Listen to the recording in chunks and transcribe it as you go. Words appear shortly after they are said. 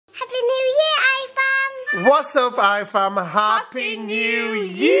What's up, IFAM? Happy New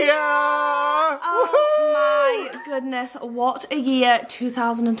Year! Oh my goodness, what a year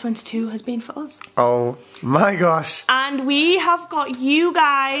 2022 has been for us. Oh my gosh. And we have got you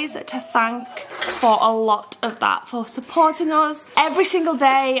guys to thank for a lot of that, for supporting us every single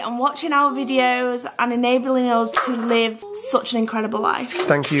day and watching our videos and enabling us to live such an incredible life.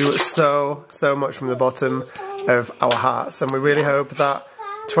 Thank you so much from the bottom of our hearts, and we really hope that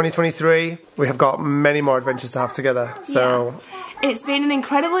 2023 we have got many more adventures to have together. So it's been an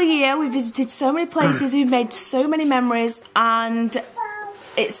incredible year. We visited so many places, we've made so many memories, and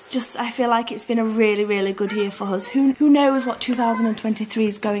it's just, I feel like it's been a really good year for us. Who knows what 2023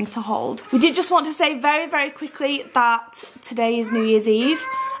 is going to hold. We did just want to say very quickly that today is New Year's Eve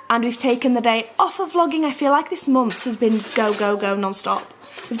and we've taken the day off of vlogging. I feel like this month has been go non-stop.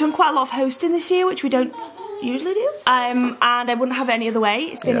 We've done quite a lot of hosting this year, which we don't usually do, and I wouldn't have it any other way.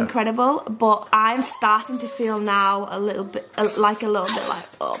 It's been incredible, but I'm starting to feel now a little bit like oh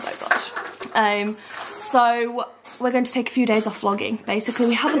my gosh. So we're going to take a few days off vlogging. Basically,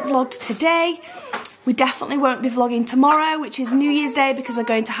 we haven't vlogged today. We definitely won't be vlogging tomorrow, which is New Year's Day, because we're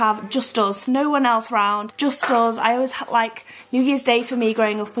going to have just us, no one else around, just us. I always had, like, New Year's Day for me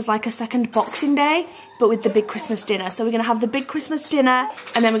growing up was like a second Boxing Day, but with the big Christmas dinner. So we're going to have the big Christmas dinner,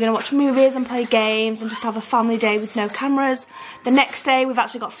 and then we're going to watch movies and play games and just have a family day with no cameras. The next day, we've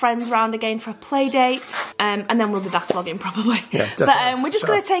actually got friends around again for a play date, and then we'll be back vlogging probably. Yeah, definitely. But we're just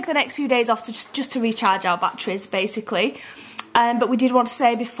going to take the next few days off to just to recharge our batteries, basically. But we did want to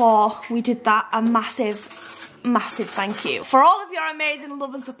say before we did that a massive thank you for all of your amazing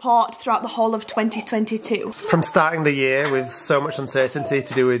love and support throughout the whole of 2022. From starting the year with so much uncertainty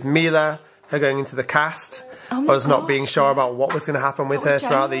to do with Mila, her going into the cast, us not being sure about what was going to happen with her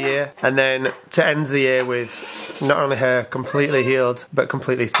throughout the year, and then to end the year with not only her completely healed but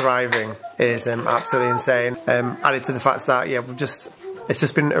completely thriving is absolutely insane. Added to the fact that it's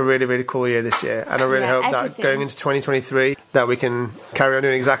just been a really cool year this year, and I really hope that going into 2023 that we can carry on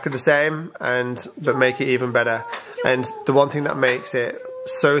doing exactly the same but make it even better. And the one thing that makes it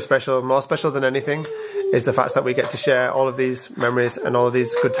so special, more special than anything, is the fact that we get to share all of these memories and all of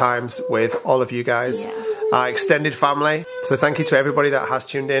these good times with all of you guys, our extended family. So thank you to everybody that has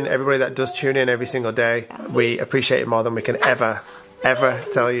tuned in, everybody that does tune in every single day. We appreciate it more than we can ever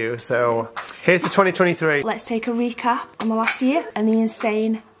tell you. So here's to 2023. Let's take a recap on the last year and the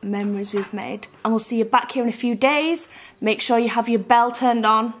insane memories we've made. And we'll see you back here in a few days. Make sure you have your bell turned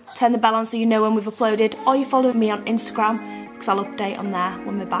on. Turn the bell on so you know when we've uploaded, or you follow me on Instagram, because I'll update on there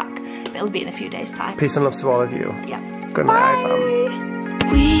when we're back. But it'll be in a few days' time. Peace and love to all of you. Yeah. Good night, IFAM.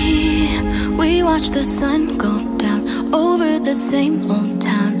 We watch the sun go down over the same old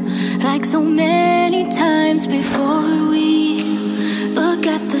town, like so many times before. We look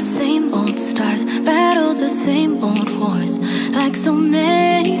at the same old stars, battle the same old wars, like so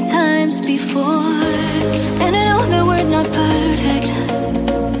many times before. And I know that we're not perfect,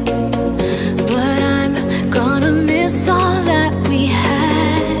 but I'm gonna miss all that we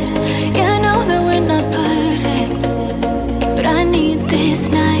had. Yeah, I know that we're not perfect, but I need this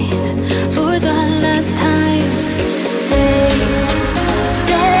night for the last time. Stay,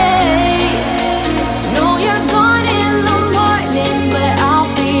 stay. No, you're gone in the morning, but I'll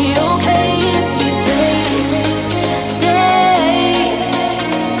be okay if you stay. Stay.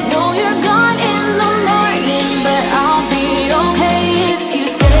 No, you're gone in the morning, but I'll be okay if you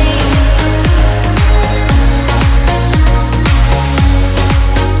stay.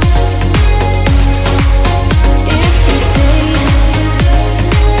 If you stay.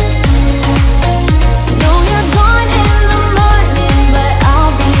 No, you're gone in the morning, but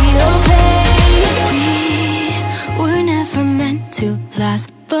I'll be okay. We were never meant to last,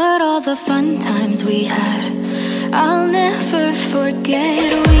 but all the fun times we had, I'll never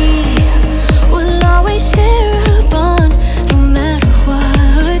forget. We will always share a bond, no matter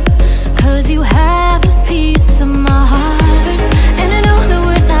what, 'cause you had